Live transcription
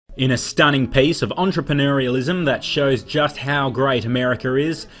In a stunning piece of entrepreneurialism that shows just how great America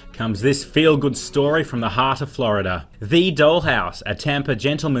is, comes this feel-good story from the heart of Florida. The Dollhouse, a Tampa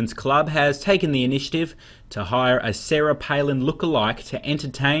gentlemen's club, has taken the initiative to hire a Sarah Palin lookalike to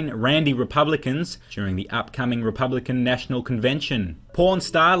entertain randy Republicans during the upcoming Republican National Convention. Porn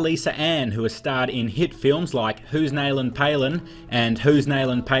star Lisa Ann, who has starred in hit films like Who's Nailin' Palin and Who's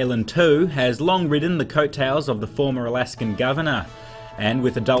Nailin' Palin 2, has long ridden the coattails of the former Alaskan governor. And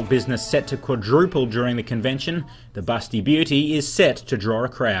with adult business set to quadruple during the convention, the busty beauty is set to draw a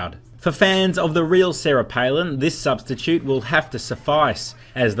crowd. For fans of the real Sarah Palin, this substitute will have to suffice,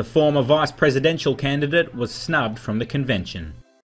 as the former vice presidential candidate was snubbed from the convention.